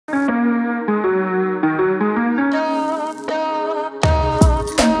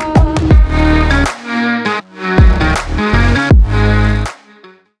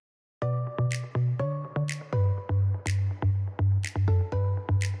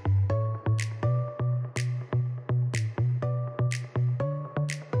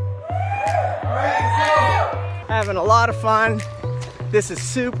having a lot of fun. This is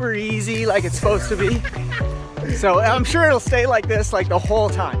super easy, like it's supposed to be. So I'm sure it'll stay like this like the whole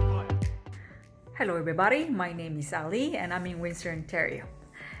time. Hello everybody, my name is Ali and I'm in Windsor, Ontario.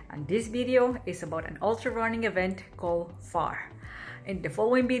 And this video is about an ultra running event called FAwR. In the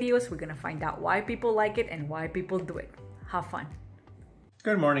following videos, we're gonna find out why people like it and why people do it. Have fun.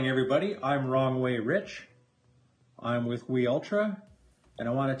 Good morning everybody, I'm Wrong Way Rich. I'm with WeUltra and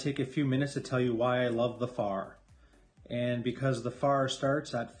I want to take a few minutes to tell you why I love the FAwR. And because the FAwR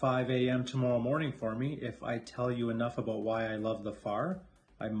starts at 5 a.m. tomorrow morning for me, if I tell you enough about why I love the FAwR,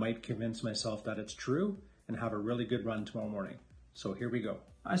 I might convince myself that it's true and have a really good run tomorrow morning. So here we go.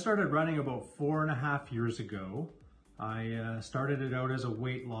 I started running about 4.5 years ago. I started it out as a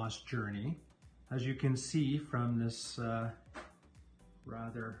weight loss journey. As you can see from this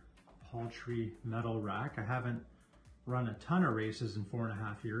rather paltry metal rack, I haven't run a ton of races in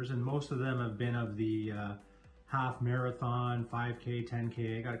 4.5 years, and most of them have been of the half marathon, 5K,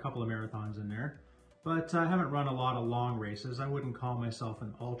 10K. I got a couple of marathons in there, but I haven't run a lot of long races. I wouldn't call myself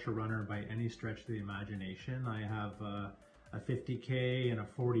an ultra runner by any stretch of the imagination. I have a 50K and a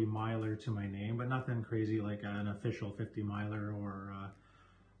 40 miler to my name, but nothing crazy like an official 50 miler or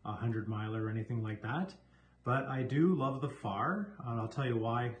a 100 miler or anything like that. But I do love the FAwR, and I'll tell you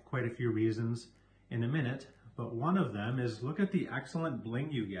why, quite a few reasons in a minute. But one of them is, look at the excellent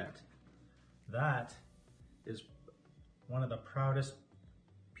bling you get. That is one of the proudest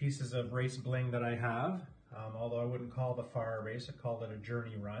pieces of race bling that I have. Although I wouldn't call the FAwR a race, I call it a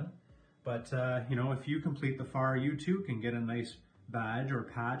journey run. But you know, if you complete the FAwR, you too can get a nice badge or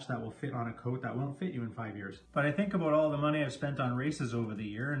patch that will fit on a coat that won't fit you in 5 years. But I think about all the money I've spent on races over the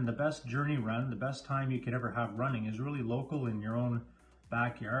year, and the best journey run, the best time you could ever have running is really local in your own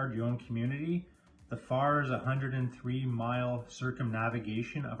backyard, your own community. The FAwR is a 103-mile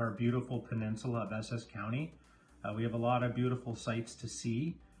circumnavigation of our beautiful peninsula of Essex County. We have a lot of beautiful sights to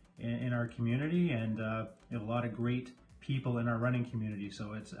see in our community, and we have a lot of great people in our running community.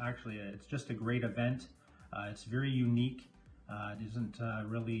 So it's just a great event. It's very unique. It doesn't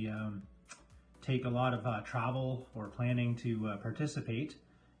really take a lot of travel or planning to participate.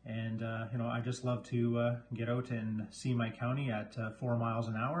 And you know, I just love to get out and see my county at 4 miles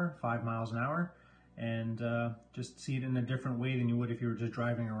an hour, 5 miles an hour, and just see it in a different way than you would if you were just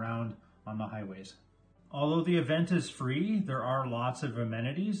driving around on the highways. Although the event is free, there are lots of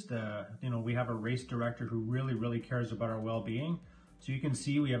amenities. You know, we have a race director who really cares about our well-being. So you can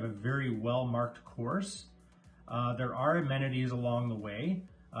see we have a very well-marked course. There are amenities along the way.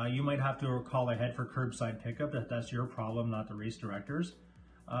 You might have to call ahead for curbside pickup. That's your problem, not the race director's.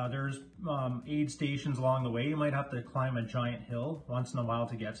 There's aid stations along the way. You might have to climb a giant hill once in a while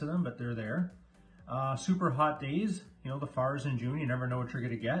to get to them, but they're there. Super hot days, you know, the FAwR's in June, you never know what you're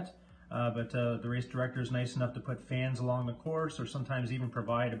gonna get. But the race director is nice enough to put fans along the course, or sometimes even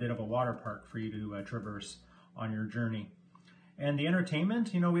provide a bit of a water park for you to traverse on your journey. And the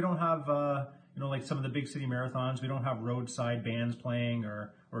entertainment, you know, we don't have, you know, like some of the big city marathons, we don't have roadside bands playing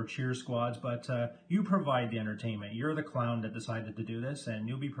or cheer squads, but you provide the entertainment. You're the clown that decided to do this, and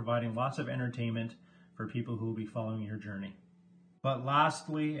you'll be providing lots of entertainment for people who will be following your journey. But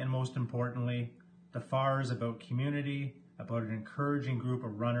lastly, and most importantly, the FAwR is about community, about an encouraging group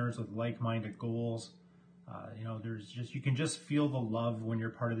of runners with like-minded goals. You know, you can just feel the love when you're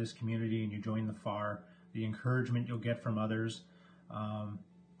part of this community and you join the FAwR, the encouragement you'll get from others,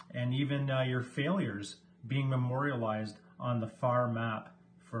 and even your failures being memorialized on the FAwR map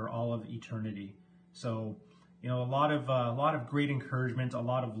for all of eternity. So, you know, a lot of great encouragement, a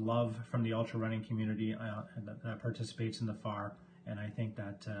lot of love from the ultra running community that participates in the FAwR, and I think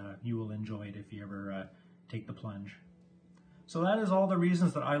that you will enjoy it if you ever take the plunge. So that is all the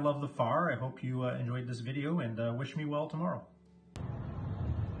reasons that I love the FAwR. I hope you enjoyed this video, and wish me well tomorrow.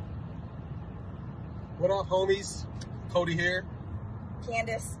 What up, homies? Cody here.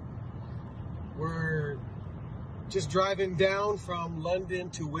 Candace. We're just driving down from London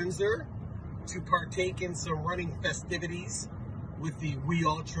to Windsor to partake in some running festivities with the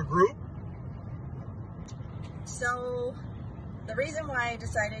WeUltra group. So the reason why I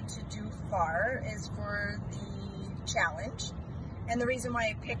decided to do FAwR is for the challenge, and the reason why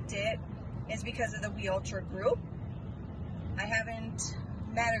I picked it is because of the WeUltra group. I haven't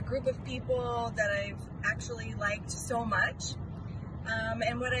met a group of people that I've actually liked so much,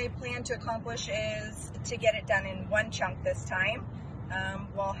 and what I plan to accomplish is to get it done in one chunk this time,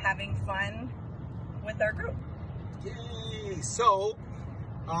 while having fun with our group. Yay! So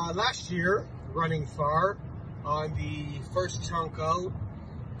last year, running FAwR, on the first chunk out,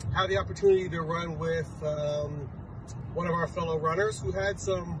 had the opportunity to run with one of our fellow runners who had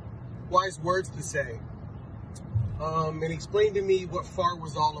some wise words to say. and explained to me what FAwR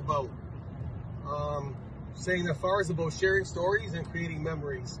was all about. Saying that FAwR is about sharing stories and creating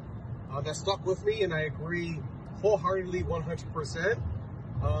memories. That stuck with me, and I agree wholeheartedly, 100%.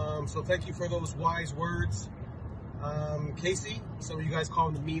 So thank you for those wise words. Casey, some of you guys call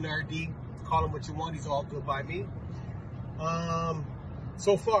him the mean RD. Call him what you want, he's all good by me.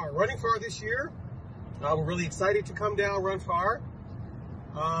 So FAwR, running FAwR this year. We're really excited to come down, run FAwR.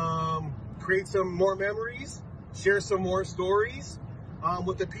 Create some more memories, share some more stories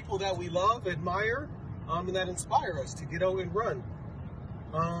with the people that we love, admire, and that inspire us to get out and run.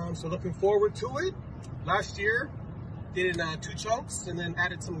 So looking forward to it. Last year, did in 2 chunks and then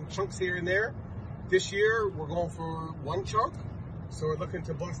added some chunks here and there. This year, we're going for 1 chunk. So we're looking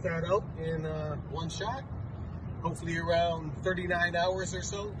to bust that out in 1 shot. Hopefully around 39 hours or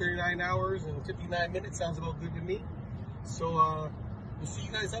so. 39 hours and 59 minutes sounds about good to me. So we'll see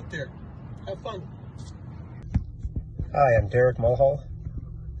you guys out there. Have fun. Hi, I'm Derek Mulhall.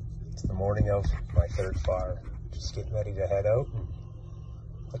 It's the morning of my 3rd FAwR. Just getting ready to head out.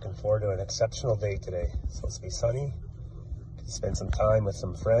 Looking forward to an exceptional day today. It's supposed to be sunny. Spend some time with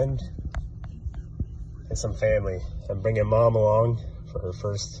some friend and some family. I'm bringing Mom along for her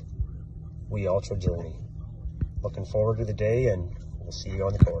first WeUltra journey. Looking forward to the day, and we'll see you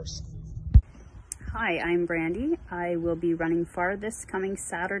on the course. Hi, I'm Brandy. I will be running FAwR this coming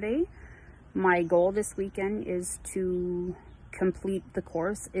Saturday. My goal this weekend is to complete the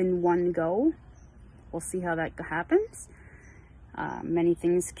course in 1 go. We'll see how that happens. Many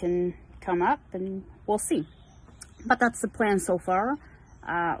things can come up, and we'll see. But that's the plan so far.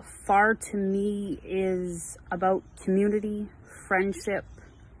 FAwR to me is about community, friendship,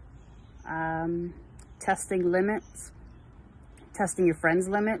 testing limits, testing your friends'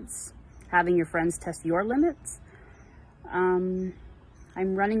 limits, having your friends test your limits.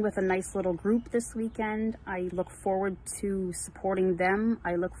 I'm running with a nice little group this weekend. I look forward to supporting them.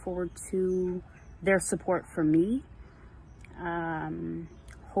 I look forward to their support for me.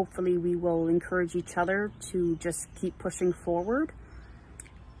 Hopefully we will encourage each other to just keep pushing forward.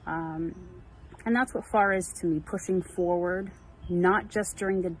 And that's what FAwR is to me, pushing forward, not just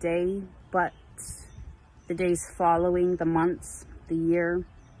during the day, but the days following, the months, the year.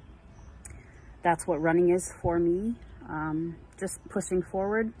 That's what running is for me. Just pushing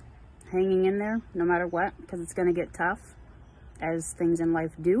forward, hanging in there, no matter what, because it's going to get tough, as things in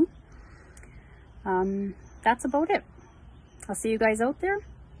life do. That's about it. I'll see you guys out there.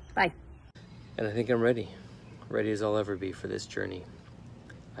 Bye. And I think I'm ready as I'll ever be for this journey.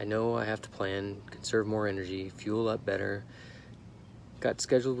 I know I have to plan, conserve more energy, fuel up better. Got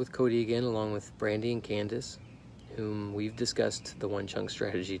scheduled with Cody again, along with Brandy and Candace, whom we've discussed the 1 chunk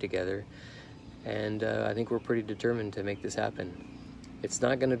strategy together. And I think we're pretty determined to make this happen. It's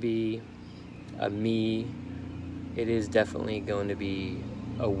not going to be a me, it is definitely going to be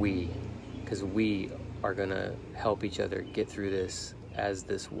a we, because we are going to help each other get through this as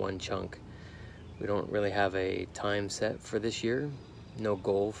this 1 chunk. We don't really have a time set for this year, no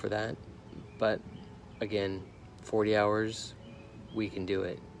goal for that, but again, 40 hours, we can do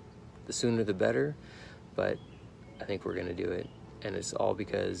it. The sooner the better, but I think we're going to do it, and it's all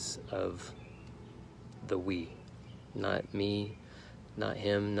because of the we. Not me, not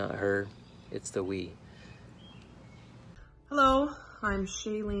him, not her. It's the we. Hello, I'm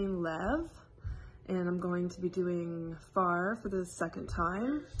Shailene Lev, and I'm going to be doing FAwR for the 2nd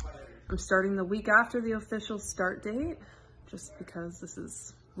time. I'm starting the week after the official start date, just because this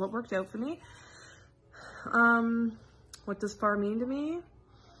is what worked out for me. What does FAwR mean to me?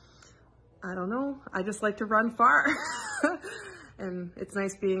 I don't know. I just like to run FAwR. And it's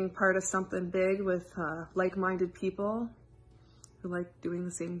nice being part of something big with like-minded people who like doing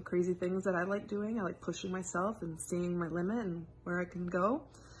the same crazy things that I like doing. I like pushing myself and seeing my limit and where I can go.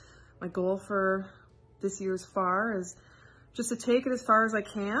 My goal for this year's FAwR is just to take it as far as I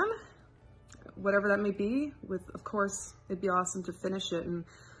can, whatever that may be. With, of course, it'd be awesome to finish it in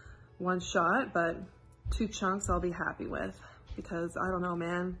 1 shot, but 2 chunks I'll be happy with, because I don't know,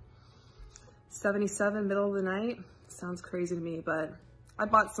 man. 77 middle of the night sounds crazy to me, but I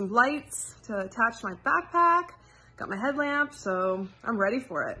bought some lights to attach to my backpack, got my headlamp, so I'm ready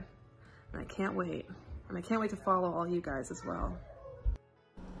for it. And I can't wait. And I can't wait to follow all you guys as well.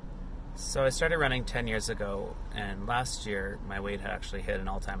 So I started running 10 years ago, and last year my weight had actually hit an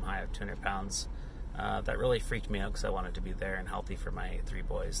all-time high of 200 pounds. That really freaked me out because I wanted to be there and healthy for my 3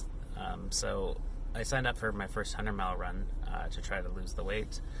 boys. So I signed up for my first 100-mile run to try to lose the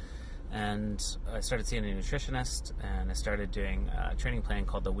weight. And I started seeing a nutritionist, and I started doing a training plan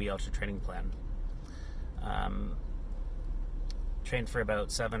called the WeUltra training plan. trained for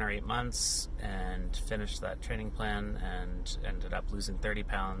about 7 or 8 months and finished that training plan and ended up losing 30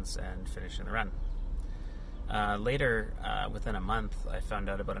 pounds and finishing the run. Later, within a month, I found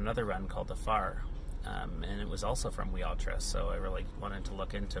out about another run called the FAwR, and it was also from WeUltra, so I really wanted to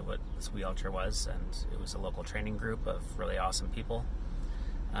look into what this WeUltra was, and it was a local training group of really awesome people.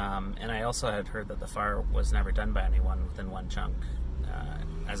 And I also had heard that the FAwR was never done by anyone within one chunk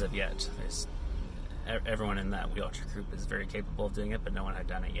as of yet. Everyone in that WeUltra group is very capable of doing it, but no one had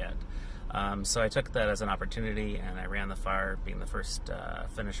done it yet. So I took that as an opportunity, and I ran the FAwR, being the first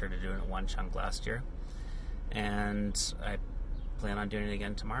finisher to do it in one chunk last year. And I plan on doing it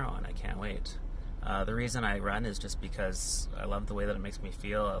again tomorrow, and I can't wait. The reason I run is just because I love the way that it makes me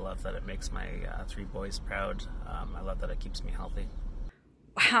feel. I love that it makes my 3 boys proud. I love that it keeps me healthy.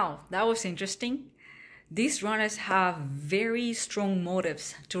 Wow, that was interesting. These runners have very strong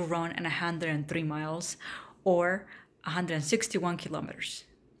motives to run 103 miles or 161 kilometers.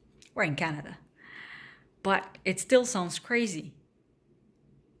 We're in Canada. But it still sounds crazy,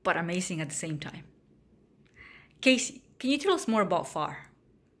 but amazing at the same time. Casey, can you tell us more about FAwR?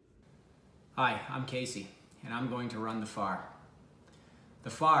 Hi, I'm Casey, and I'm going to run the FAwR. The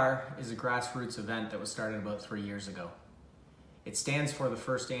FAwR is a grassroots event that was started about 3 years ago. It stands for the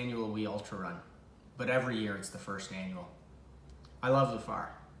first annual WeUltra run, but every year it's the first annual. I love the FAwR.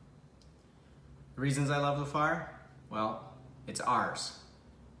 The reasons I love the FAwR? Well, it's ours.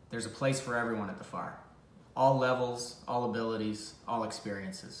 There's a place for everyone at the FAwR. All levels, all abilities, all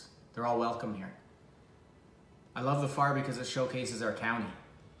experiences. They're all welcome here. I love the FAwR because it showcases our county.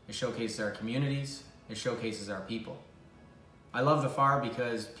 It showcases our communities. It showcases our people. I love the FAwR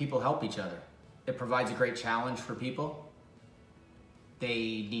because people help each other. It provides a great challenge for people.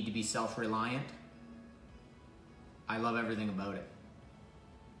 They need to be self-reliant. I love everything about it.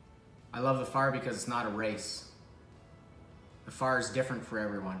 I love the FAwR because it's not a race. The FAwR is different for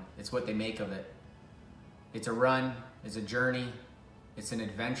everyone. It's what they make of it. It's a run, it's a journey, it's an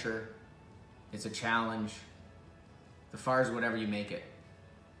adventure, it's a challenge. The FAwR is whatever you make it.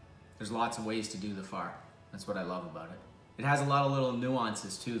 There's lots of ways to do the FAwR. That's what I love about it. It has a lot of little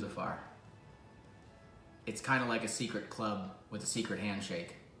nuances to the FAwR. It's kind of like a secret club with a secret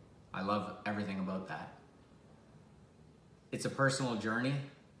handshake. I love everything about that. It's a personal journey.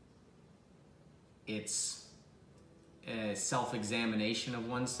 It's a self-examination of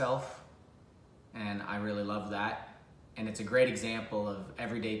oneself, and I really love that. And it's a great example of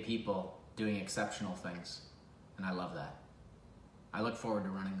everyday people doing exceptional things, and I love that. I look forward to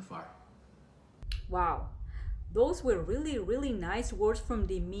running the FAwR. Wow, those were really, really nice words from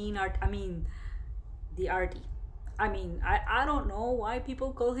the RD. I don't know why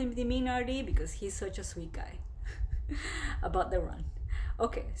people call him the mean RD, because he's such a sweet guy. About the run.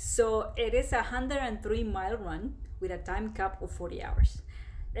 Okay, so it is a 103-mile run with a time cap of 40 hours.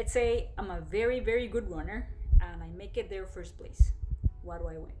 Let's say I'm a very, very good runner and I make it there first place. What do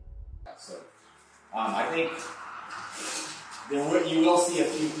I win? So, I think you will see a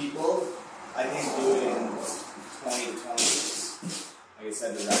few people, I think, do it in 20 to 20 weeks. Like I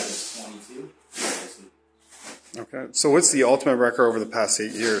said, the record is 22. Okay, so what's the ultimate record over the past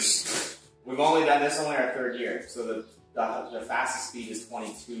 8 years? We've only done this only our 3rd year, so the fastest speed is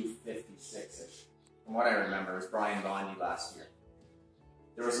 22:56-ish. From what I remember, it was Brian Bondi last year.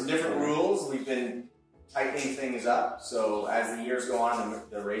 There were some different rules. We've been tightening things up, so as the years go on,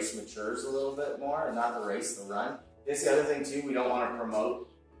 the race matures a little bit more, and not the race, the run. This is the other thing too, we don't want to promote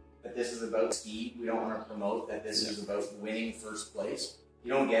that this is about speed. We don't want to promote that this is about winning first place.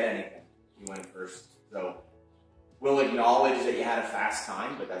 You don't get anything if you win first. So we'll acknowledge that you had a fast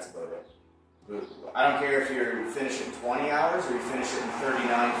time, but that's about it. I don't care if you finish it in 20 hours or you finish it in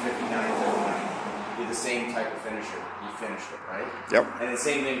 39, 59, 39. You're the same type of finisher. You finished it, right? Yep. And the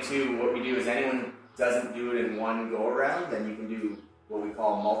same thing too, what we do is anyone doesn't do it in one go around, then you can do what we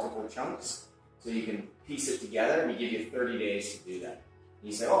call multiple chunks. So you can piece it together, and we give you 30 days to do that.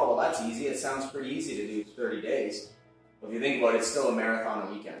 And you say, oh, well, that's easy. It sounds pretty easy to do 30 days. Well, if you think about it, it's still a marathon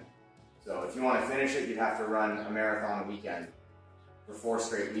a weekend. So if you want to finish it, you'd have to run a marathon a weekend for 4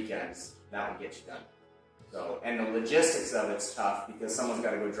 straight weekends. That would get you done. So, and the logistics of it's tough because someone's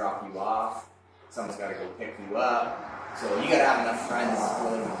got to go drop you off, someone's got to go pick you up. So you got to have enough friends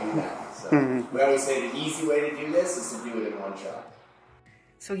willing to do that. So we always say the easy way to do this is to do it in one shot.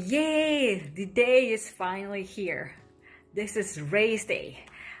 So yay, the day is finally here. This is race day.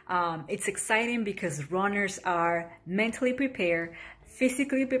 It's exciting because runners are mentally prepared,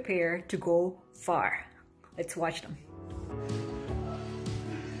 physically prepared to go far. Let's watch them.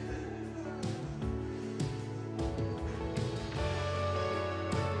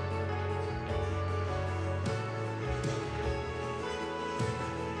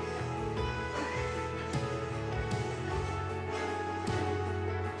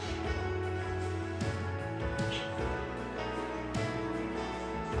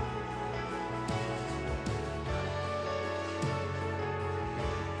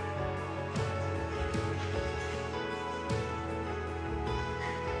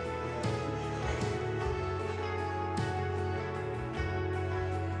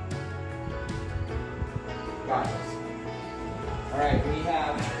 got this. All right, we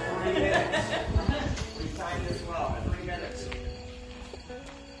have 3 minutes. We timed this well. 3 minutes.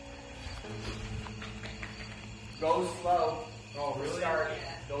 Go slow. Oh, really? Start.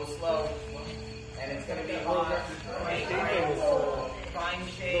 Go slow. And it's going to be hot. Find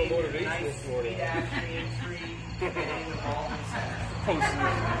shade. Nice sweet action tree. Hitting the ball in the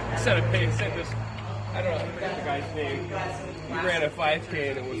center. Set a pace. Set this. I don't know. I forget the guy's name. We ran a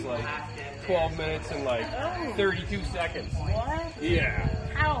 5K and it was like 12 minutes and like 32 seconds. What? Yeah.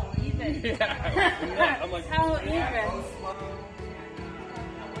 How even? Yeah. I'm like, how even?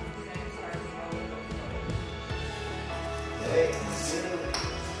 Okay.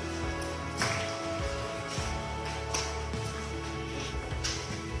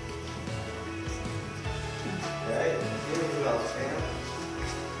 Okay, here's what else, man.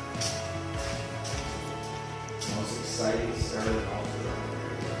 Most exciting start of all the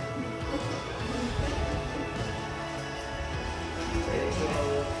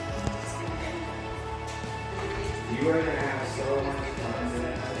You are going to have so much fun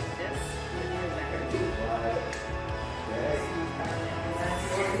today.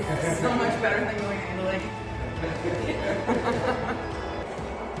 So much better than going to Italy.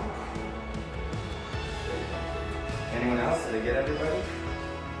 Anyone else? Did I get everybody?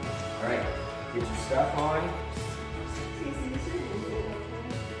 Alright, get your stuff on.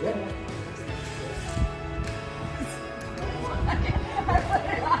 Yeah.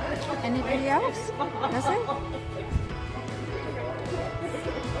 Anybody else? Nothing?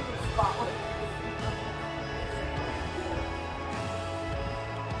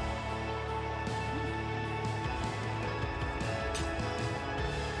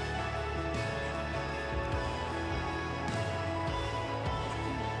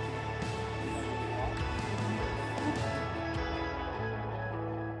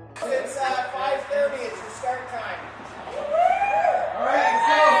 It's 5:30. It's your start time. All right,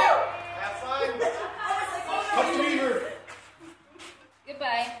 so have fun. Up to Beaver.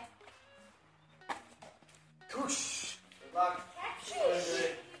 Goodbye. Whoosh. Good luck. Thank you,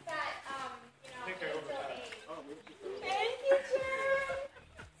 Sharon.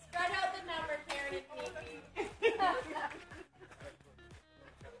 Spread out the number, Karen, if need be.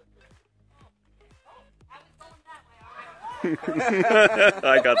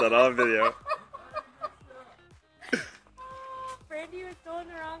 I got that on video. Brandy was going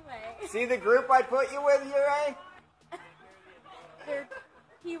the wrong way. See the group I put you with here, eh?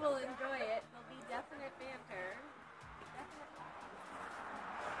 He will enjoy it. There'll be definite banter.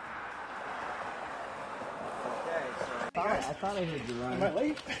 Okay, so I thought I heard you run. Am I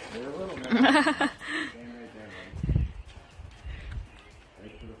late? You're a little bit. Stand right there, buddy.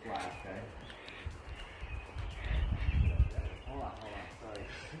 Right for the flash, okay? Hold on,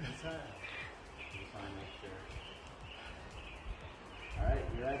 sorry. Alright,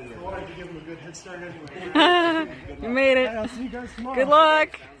 you ready? I wanted to give him a good head start anyway. You made it. I'll see you guys tomorrow. Good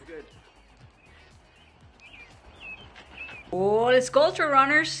luck. Sounds good. Oh, let's go, ultra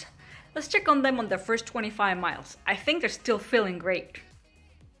runners. Let's check on them on the first 25 miles. I think they're still feeling great.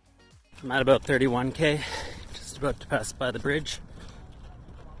 I'm at about 31K, just about to pass by the bridge.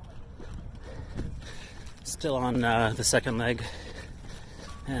 Still on the second leg,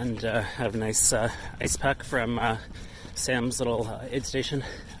 and have a nice ice pack from Sam's little aid station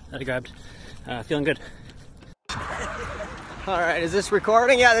that I grabbed. Feeling good. All right, is this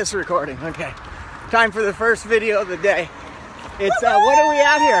recording? Yeah, this is recording. Okay. Time for the first video of the day. It's, what are we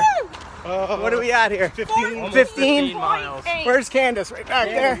at here? What are we at here? 15 miles. Where's Candace? Right back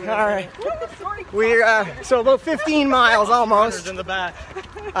there? All right. We're, so about 15 miles almost. In the back.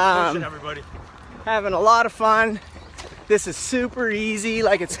 Pushing everybody. Having a lot of fun. This is super easy,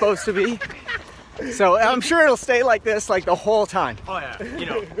 like it's supposed to be. So I'm sure it'll stay like this like the whole time. Oh yeah, you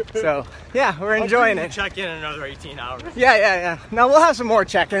know. So yeah, we're enjoying it. Check in another 18 hours. Yeah. Now we'll have some more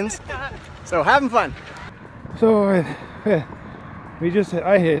check-ins. So having fun. So I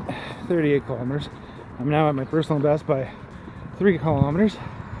hit 38 kilometers. I'm now at my personal best by 3 kilometers.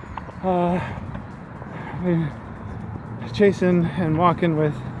 I've been chasing and walking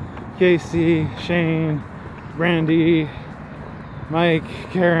with Casey, Shane, Brandy, Mike,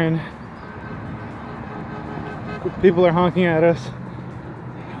 Karen. People are honking at us.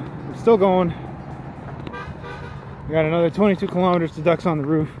 I'm still going. We got another 22 kilometers to Ducks on the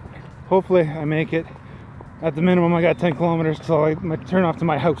Roof. Hopefully I make it. At the minimum I got 10 kilometers because I might turn off to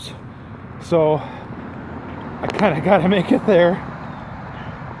my house. So I kind of got to make it there.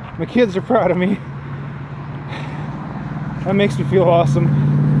 My kids are proud of me. That makes me feel awesome.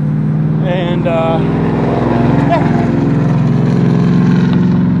 And yeah.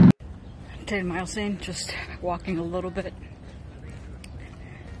 10 miles in, just walking a little bit.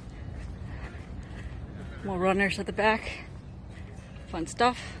 More runners at the back. Fun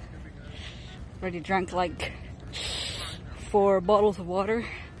stuff. Already drank like 4 bottles of water.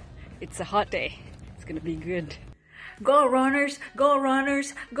 It's a hot day. It's gonna be good. Go runners, go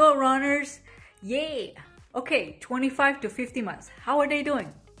runners, go runners. Yay! Okay, 25 to 50 miles. How are they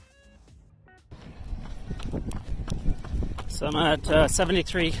doing? So I'm at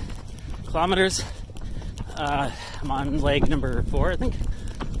 73 kilometers. I'm on leg number 4, I think.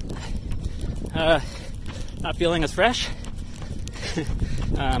 Not feeling as fresh,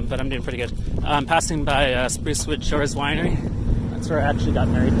 but I'm doing pretty good. I'm passing by Sprucewood Shores Winery. That's where I actually got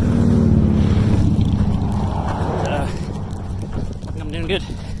married. I think I'm doing good.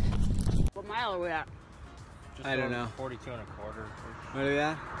 What mile are we at? Just I don't know. 42 and a quarter. What are we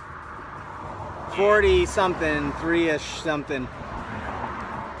at? 40 something, 3-ish something.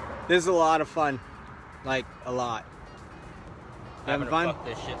 This is a lot of fun. Like, a lot. Having fun? Fuck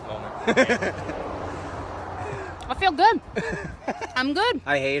this shit moment. I feel good. I'm good.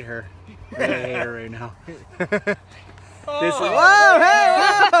 I hate her. I hate her right now. This is, whoa, hey,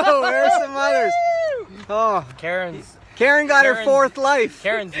 whoa, where's some others? Oh, Karen got her 4th life.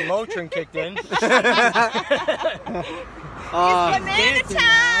 Karen's Motrin kicked in.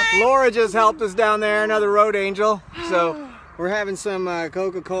 Laura just helped us down there, another road angel. So we're having some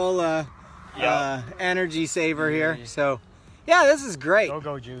Coca-Cola energy saver here. So yeah, this is great.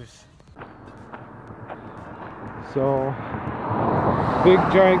 Go juice. So big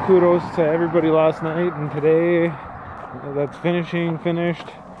giant kudos to everybody last night and today that's finished,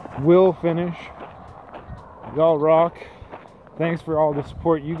 will finish. Y'all rock. Thanks for all the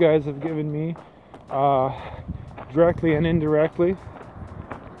support you guys have given me, directly and indirectly.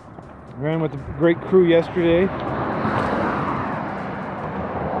 Ran with a great crew yesterday.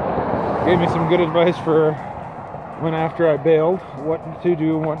 Gave me some good advice for when after I bailed, what to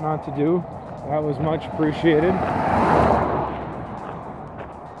do and what not to do. That was much appreciated.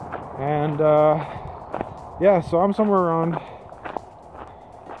 And yeah, so I'm somewhere around,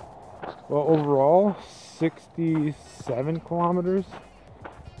 well, overall 67 kilometers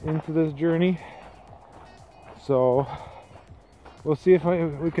into this journey. So we'll see if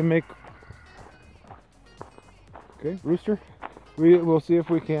we can make, okay, Rooster, we'll see if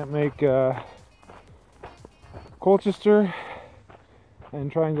we can't make Colchester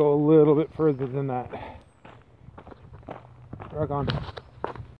and try and go a little bit further than that. Rock on.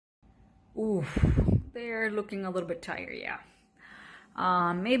 Oof, they're looking a little bit tired, yeah.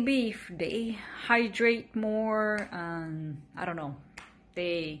 Maybe if they hydrate more, I don't know,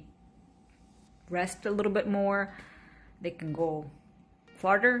 they rest a little bit more, they can go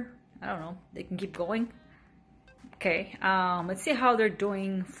farther. I don't know, they can keep going. Okay, let's see how they're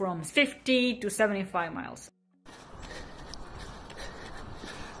doing from 50 to 75 miles.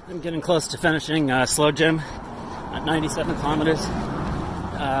 I'm getting close to finishing slow gym at 97 kilometers.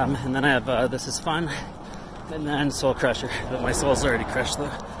 And then I have This Is Fun, and then Soul Crusher. But my soul's already crushed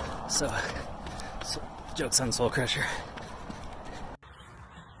though, so joke's on Soul Crusher.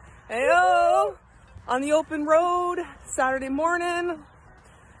 Heyo! On the open road, Saturday morning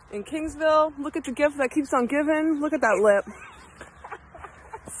in Kingsville. Look at the gift that keeps on giving. Look at that lip.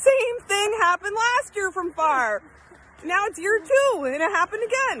 Same thing happened last year from FAwR. Now it's year 2 and it happened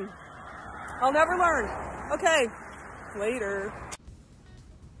again. I'll never learn. Okay, later.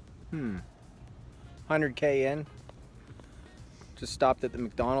 100K in. Just stopped at the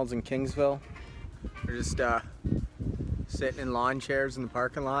McDonald's in Kingsville. We're just sitting in lawn chairs in the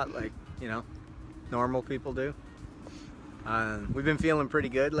parking lot like, you know, normal people do. We've been feeling pretty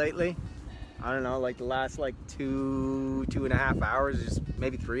good lately. I don't know, like the last like 2.5 hours, just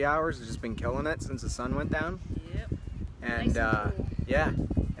maybe 3 hours, has just been killing it since the sun went down. Yep. And nice and cool. yeah,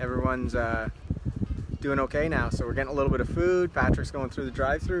 everyone's doing okay now. So we're getting a little bit of food. Patrick's going through the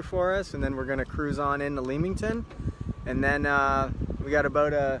drive-through for us, and then we're gonna cruise on into Leamington, and then we got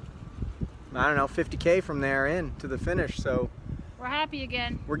about I don't know, 50K from there in to the finish. So We're happy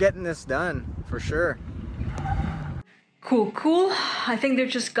again. we're getting this done for sure. Cool. I think they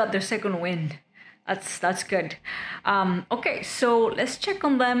just got their second win. That's good. Okay, so let's check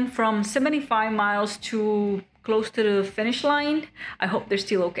on them from 75 miles to close to the finish line. I hope they're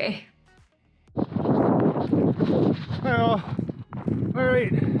still okay. Well, all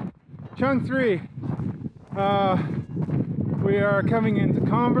right, chunk 3. We are coming into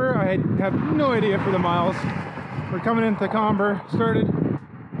Comber. I have no idea for the miles. We're coming into Comber. Started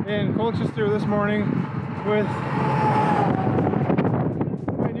in Colchester this morning with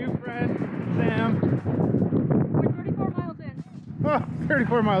my new friend Sam. We're 34 miles in. Oh,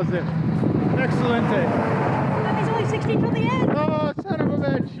 34 miles in. Excellent. It's only 60 till the end. Oh, son of a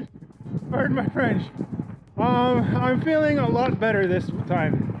bitch. Pardon my French. I'm feeling a lot better this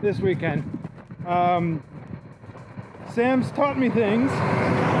weekend. Sam's taught me things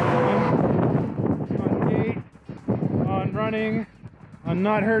on gait, on running, on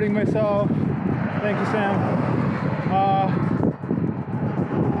not hurting myself. Thank you, Sam.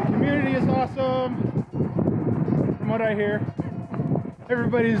 The community is awesome, from what I hear.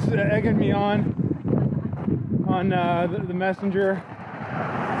 Everybody's egging me on the messenger.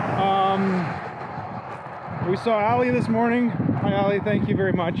 We saw Ali this morning. Hi Ali, thank you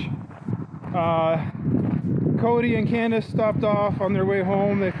very much. Cody and Candace stopped off on their way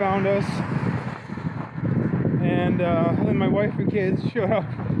home. They found us. And then my wife and kids showed up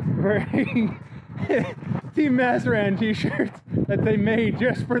wearing Team Masseran t-shirts that they made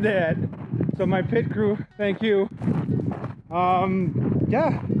just for that. So my pit crew, thank you.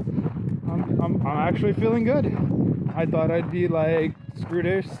 Yeah, I'm actually feeling good. I thought I'd be like, screw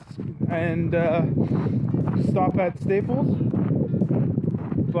this, and stop at Staples.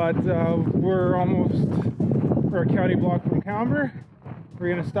 But we're a county block from Calgary. We're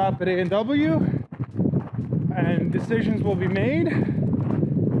gonna stop at A&W, and decisions will be made.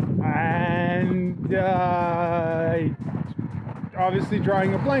 And obviously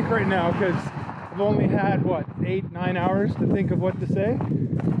drawing a blank right now because I've only had, what, 8-9 hours to think of what to say.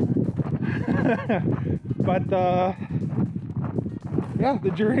 But yeah,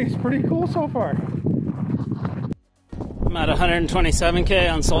 the journey's pretty cool so far. I'm at 127k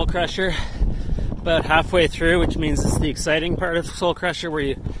on Soul Crusher, about halfway through, which means it's the exciting part of Soul Crusher where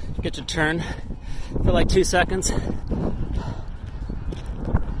you get to turn for like 2 seconds.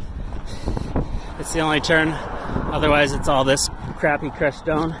 It's the only turn, otherwise it's all this crappy crushed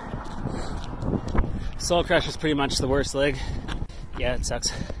stone. Soul Crusher is pretty much the worst leg. Yeah, it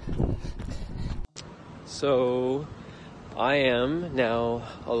sucks. So I am now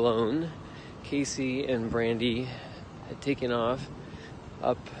alone. Casey and Brandy had taken off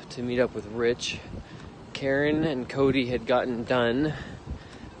up to meet up with Rich. Karen and Cody had gotten done,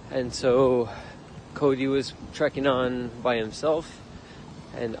 and so Cody was trekking on by himself,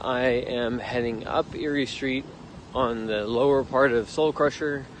 and I am heading up Erie Street on the lower part of Soul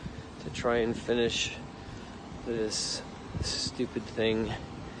Crusher to try and finish this stupid thing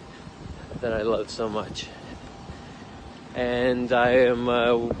that I love so much. And I am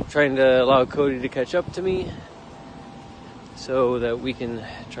trying to allow Cody to catch up to me so that we can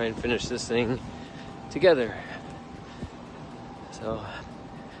try and finish this thing together. So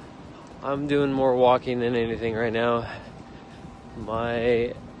I'm doing more walking than anything right now.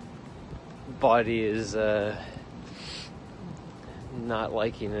 My body is not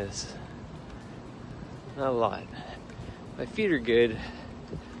liking this. Not a lot. My feet are good.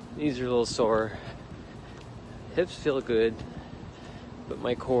 Knees are a little sore. Hips feel good. But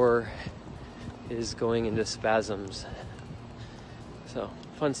my core is going into spasms. So,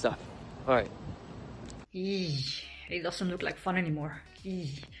 fun stuff. Alright. It doesn't look like fun anymore.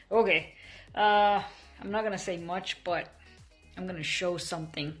 Okay. I'm not gonna say much, but I'm gonna show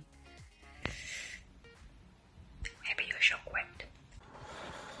something. Maybe you should quit.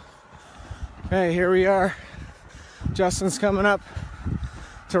 Okay, here we are. Justin's coming up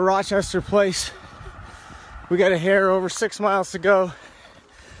to Rochester Place. We got a hair over 6 miles to go.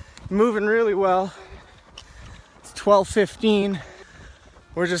 Moving really well. It's 12:15.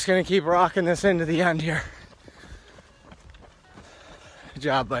 We're just gonna keep rocking this into the end here. Good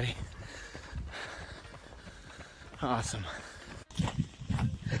job, buddy. Awesome.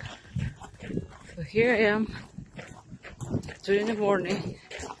 So here I am, 2 in the morning,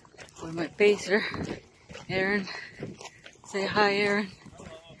 with my pacer, Aaron. Say hi, Aaron.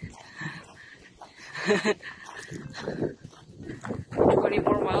 20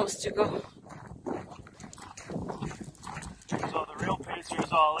 more miles to go. So the real pacer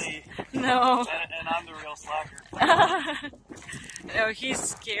is Ali. No. And I'm the real slacker. No,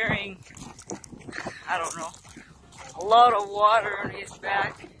 he's carrying, I don't know, a lot of water on his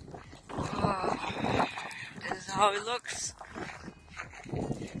back. Oh, this is how it looks.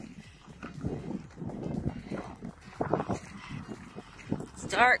 It's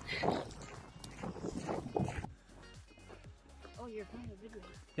dark. Oh, you're playing a video.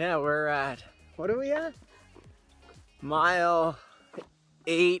 Yeah, we're at, what are we at? Mile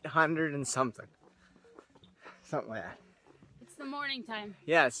 800 and something. Something like that. It's the morning time.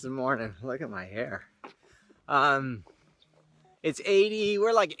 Yeah, it's the morning. Look at my hair. It's 80,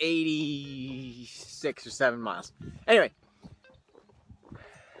 we're like 86 or 7 miles. Anyway,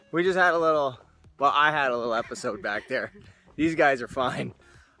 we just had a little, well, I had a little episode back there. These guys are fine.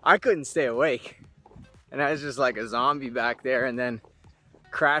 I couldn't stay awake. And I was just like a zombie back there, and then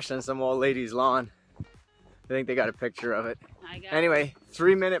crashed on some old lady's lawn. I think they got a picture of it. Anyway,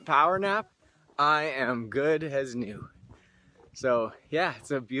 3-minute power nap. I am good as new. So yeah,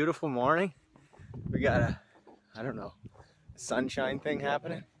 it's a beautiful morning. We got a, I don't know, sunshine thing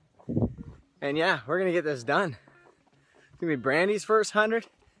happening. And yeah, we're gonna get this done. It's gonna be Brandy's first 100,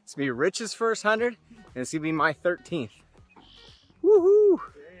 it's gonna be Rich's first 100, and it's gonna be my 13th. Woohoo!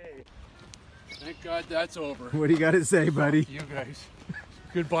 Thank God that's over. What do you got to say, buddy? You guys.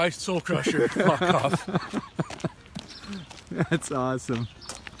 Goodbye, Soul Crusher. Fuck off. That's awesome.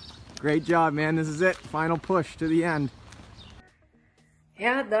 Great job, man. This is it. Final push to the end.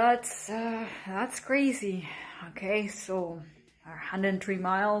 Yeah, that's crazy. Okay, so our 103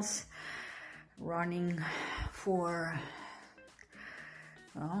 miles running for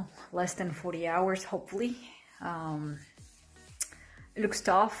less than 40 hours, hopefully. It looks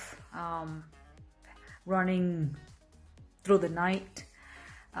tough. Running through the night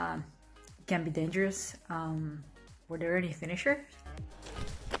can be dangerous. Were there any finishers?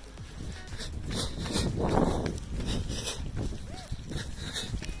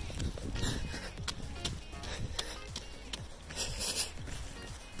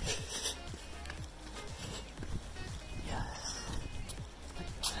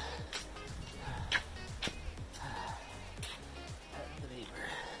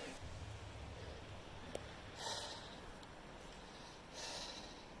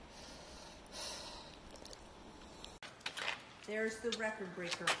 There's the record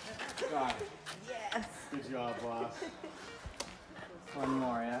breaker. Got it. Yes. Good job, boss. One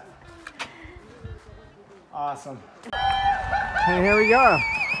more, yeah. Awesome. And here we go.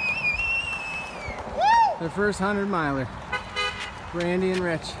 The first 100 miler. Brandy and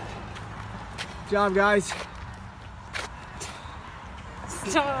Rich. Good job, guys.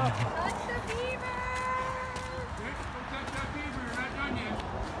 Stop.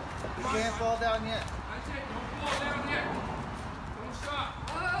 You can't fall down yet.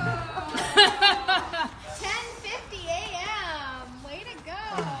 10:50 a.m. Way to go.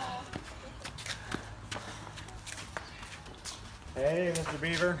 Hey, Mr.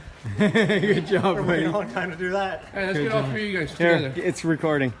 Beaver. Good job, We're buddy. waiting a long time to do that. Hey, let's get all three of you guys Here, together. it's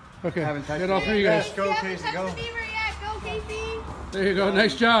recording. Okay. Haven't touched Get all three of you guys. Go, Casey, go. Beaver, yeah, go, Casey. There you go.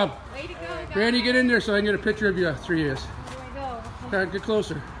 Nice job. Way to go, guys. Brandy, get in there so I can get a picture of you three years. There we go. Okay, get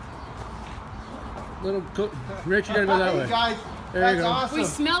closer. Rich, you gotta go that way. Guys, there you go. awesome. We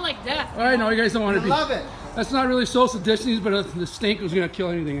smell like death. I know you guys don't want to be. Love it. That's not really social distancing, but the stink was gonna kill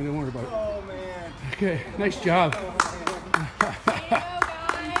anything, and don't worry about it. Oh man. Okay, nice job.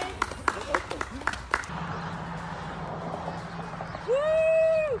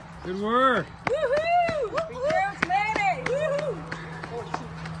 Good work. Woohoo! Woohoo! Made it! Woohoo!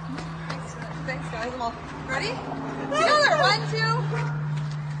 Thanks, guys. I'm all ready? Together. 1,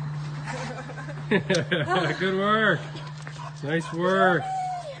 2. Good work. Nice work.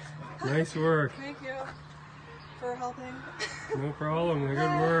 Nice work. Thank you for helping. No problem. Good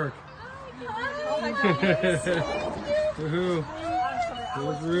work. Oh my God. Woohoo.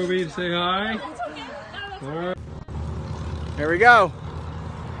 There's Ruby to say hi. All right. Here we go.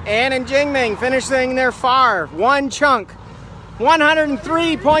 Ann and Jingming finishing their FAwR. One chunk.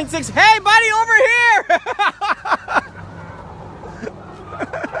 103.6. Hey, buddy, over here!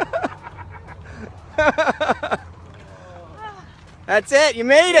 That's it. You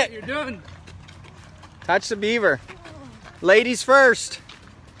made it. You're done. Touch the beaver. Ladies first.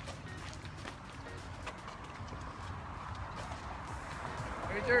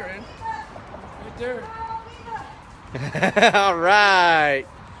 Right there, man. Right there. All right.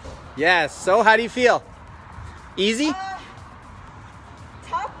 Yes. So how do you feel? Easy?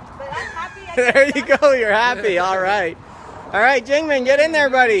 Tough, but I'm happy. There you go. You're happy. All right. All right, Jingmin, get in there,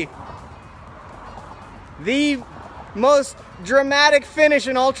 buddy. The most dramatic finish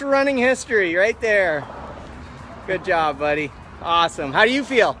in ultra running history right there. Good job, buddy. Awesome. How do you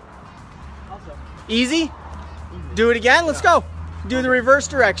feel? Awesome. Easy? Do it again? Let's go. Do the reverse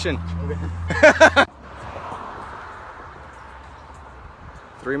direction. Okay.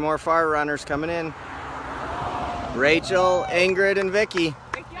 3 more FAwR runners coming in. Rachel, Ingrid, and Vicky.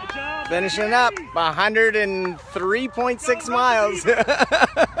 Finishing up 103.6 miles.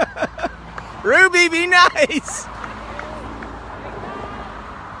 Ruby, be nice.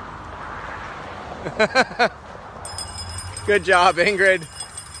 Good job, Ingrid.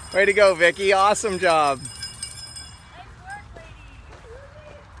 Way to go, Vicky. Awesome job.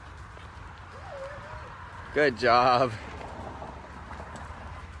 Good job.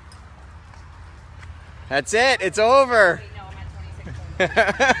 That's it. It's over.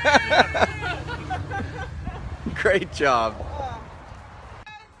 Great job.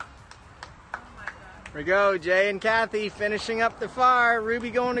 Here we go, Jay and Kathy finishing up the FAwR.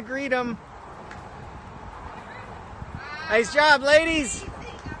 Ruby going to greet them. Nice job, ladies.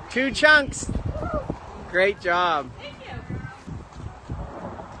 2 chunks. Great job. Thank you.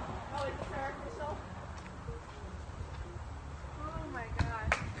 Oh, it's a oh my God.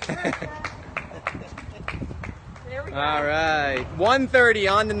 There we go. All right, 130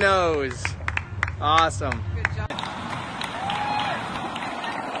 on the nose. Awesome. Good job.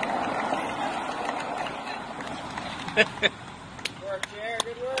 Good work, Jared.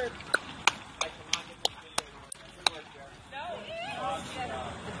 Good work.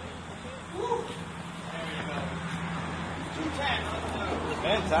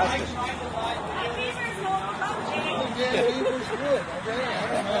 Fantastic.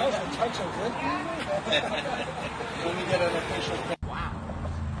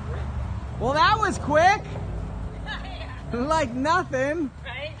 Well, that was quick. Like nothing.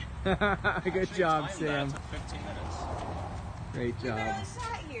 Right? Good job, Sam. 15 minutes. Great job. I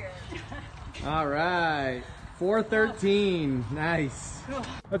sat here. All right. 4:13. Nice.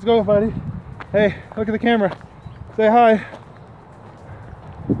 Let's go, buddy. Hey, look at the camera. Say hi.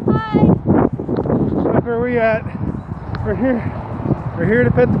 Hi. Look where we at. We're here. We're here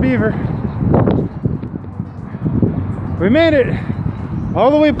to pet the beaver. We made it. All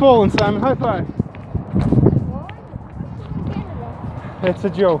the way Poland, Simon. High five. It's a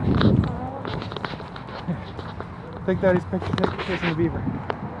joke. Take Daddy's picture facing the beaver.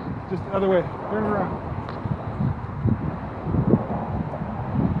 Just the other way. Turn around.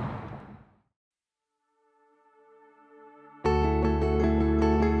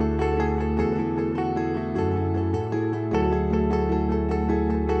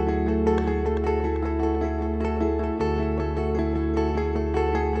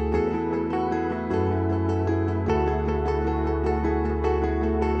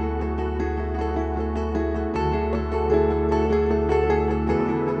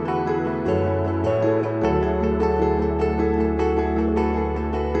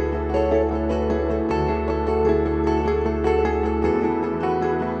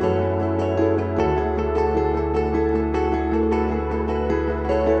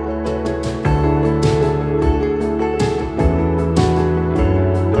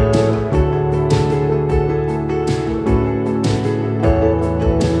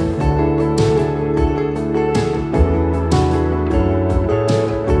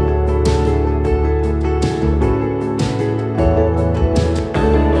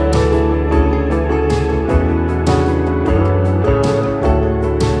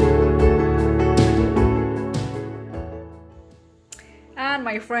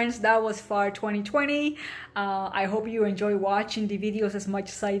 My friends, that was FAwR 2020. I hope you enjoy watching the videos as much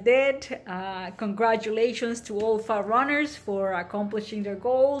as I did. Congratulations to all FAwR runners for accomplishing their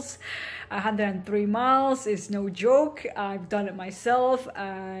goals. 103 miles is no joke. I've done it myself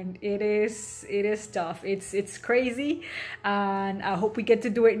and it is tough. It's crazy, and I hope we get to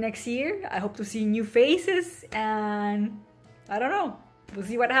do it next year. I hope to see new faces, and I don't know, we'll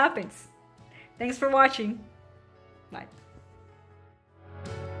see what happens. Thanks for watching. Bye.